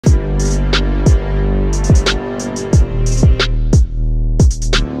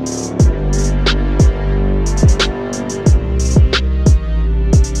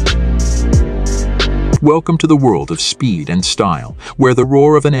Welcome to the world of speed and style, where the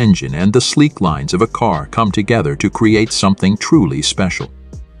roar of an engine and the sleek lines of a car come together to create something truly special.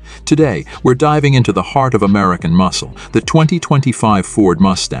 Today, we're diving into the heart of American muscle, the 2025 Ford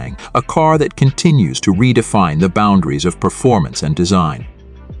Mustang, a car that continues to redefine the boundaries of performance and design.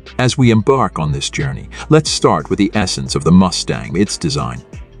 As we embark on this journey, let's start with the essence of the Mustang, its design.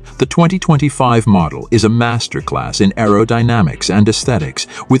 The 2025 model is a masterclass in aerodynamics and aesthetics,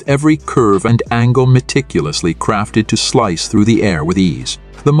 with every curve and angle meticulously crafted to slice through the air with ease.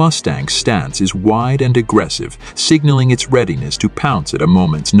 The Mustang's stance is wide and aggressive, signaling its readiness to pounce at a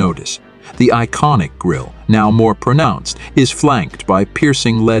moment's notice. The iconic grille, now more pronounced, is flanked by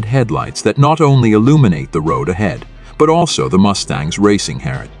piercing LED headlights that not only illuminate the road ahead, but also the Mustang's racing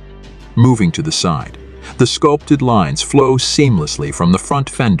heritage. Moving to the side, the sculpted lines flow seamlessly from the front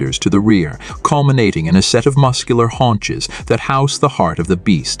fenders to the rear, culminating in a set of muscular haunches that house the heart of the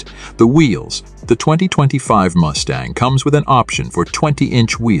beast. The wheels. The 2025 Mustang comes with an option for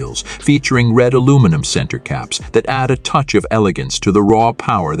 20-inch wheels, featuring red aluminum center caps that add a touch of elegance to the raw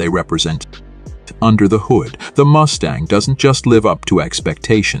power they represent. Under the hood, the Mustang doesn't just live up to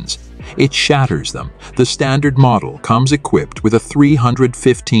expectations, it shatters them. The standard model comes equipped with a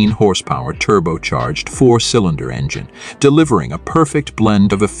 315-horsepower turbocharged four-cylinder engine, delivering a perfect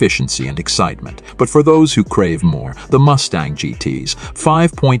blend of efficiency and excitement. But for those who crave more, the Mustang GT's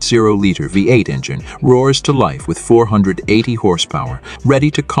 5.0-liter V8 engine roars to life with 480 horsepower,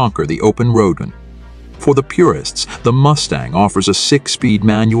 ready to conquer the open road. For the purists, the Mustang offers a 6-speed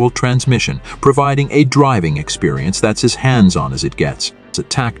manual transmission, providing a driving experience that's as hands-on as it gets. The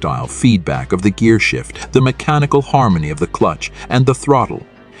tactile feedback of the gear shift, the mechanical harmony of the clutch, and the throttle.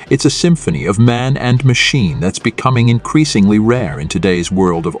 It's a symphony of man and machine that's becoming increasingly rare in today's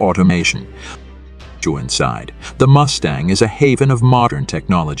world of automation. Inside, the Mustang is a haven of modern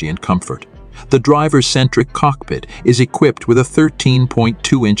technology and comfort. The driver-centric cockpit is equipped with a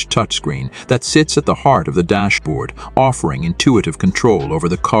 13.2-inch touchscreen that sits at the heart of the dashboard, offering intuitive control over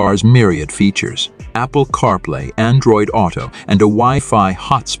the car's myriad features. Apple CarPlay, Android Auto, and a Wi-Fi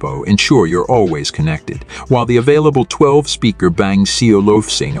hotspot ensure you're always connected, while the available 12-speaker Bang &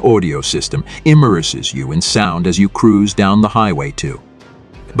 Olufsen audio system immerses you in sound as you cruise down the highway too.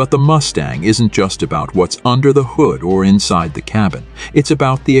 But the Mustang isn't just about what's under the hood or inside the cabin, it's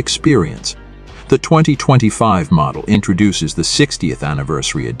about the experience. The 2025 model introduces the 60th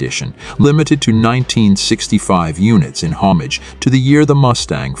Anniversary Edition, limited to 1965 units in homage to the year the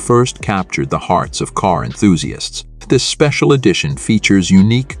Mustang first captured the hearts of car enthusiasts. This special edition features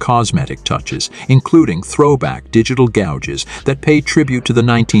unique cosmetic touches, including throwback digital gouges that pay tribute to the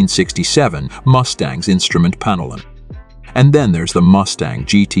 1967 Mustang's instrument panel. And then there's the Mustang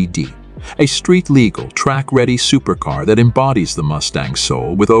GTD, a street-legal, track-ready supercar that embodies the Mustang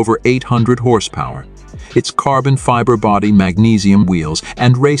soul with over 800 horsepower. Its carbon fiber body, magnesium wheels,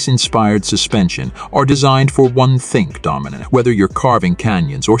 and race-inspired suspension are designed for one think dominant. Whether you're carving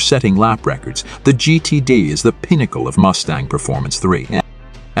canyons or setting lap records, the GTD is the pinnacle of Mustang Performance 3.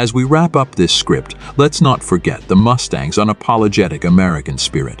 As we wrap up this script, let's not forget the Mustang's unapologetic American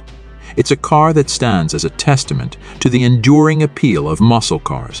spirit. It's a car that stands as a testament to the enduring appeal of muscle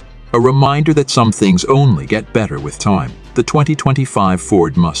cars, a reminder that some things only get better with time. The 2025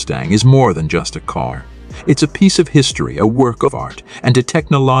 Ford Mustang is more than just a car. It's a piece of history, a work of art, and a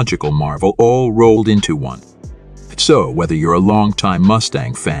technological marvel all rolled into one. So, whether you're a longtime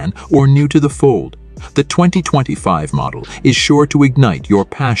Mustang fan or new to the fold, the 2025 model is sure to ignite your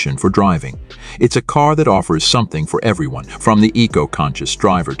passion for driving. It's a car that offers something for everyone, from the eco-conscious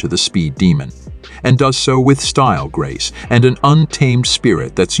driver to the speed demon, and does so with style, grace, and an untamed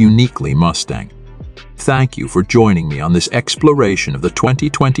spirit that's uniquely Mustang. Thank you for joining me on this exploration of the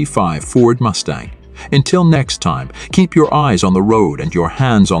 2025 Ford Mustang. Until next time, keep your eyes on the road and your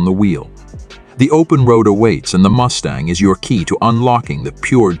hands on the wheel. The open road awaits, and the Mustang is your key to unlocking the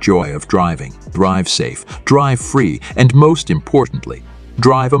pure joy of driving. Drive safe, drive free, and most importantly,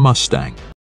 drive a Mustang.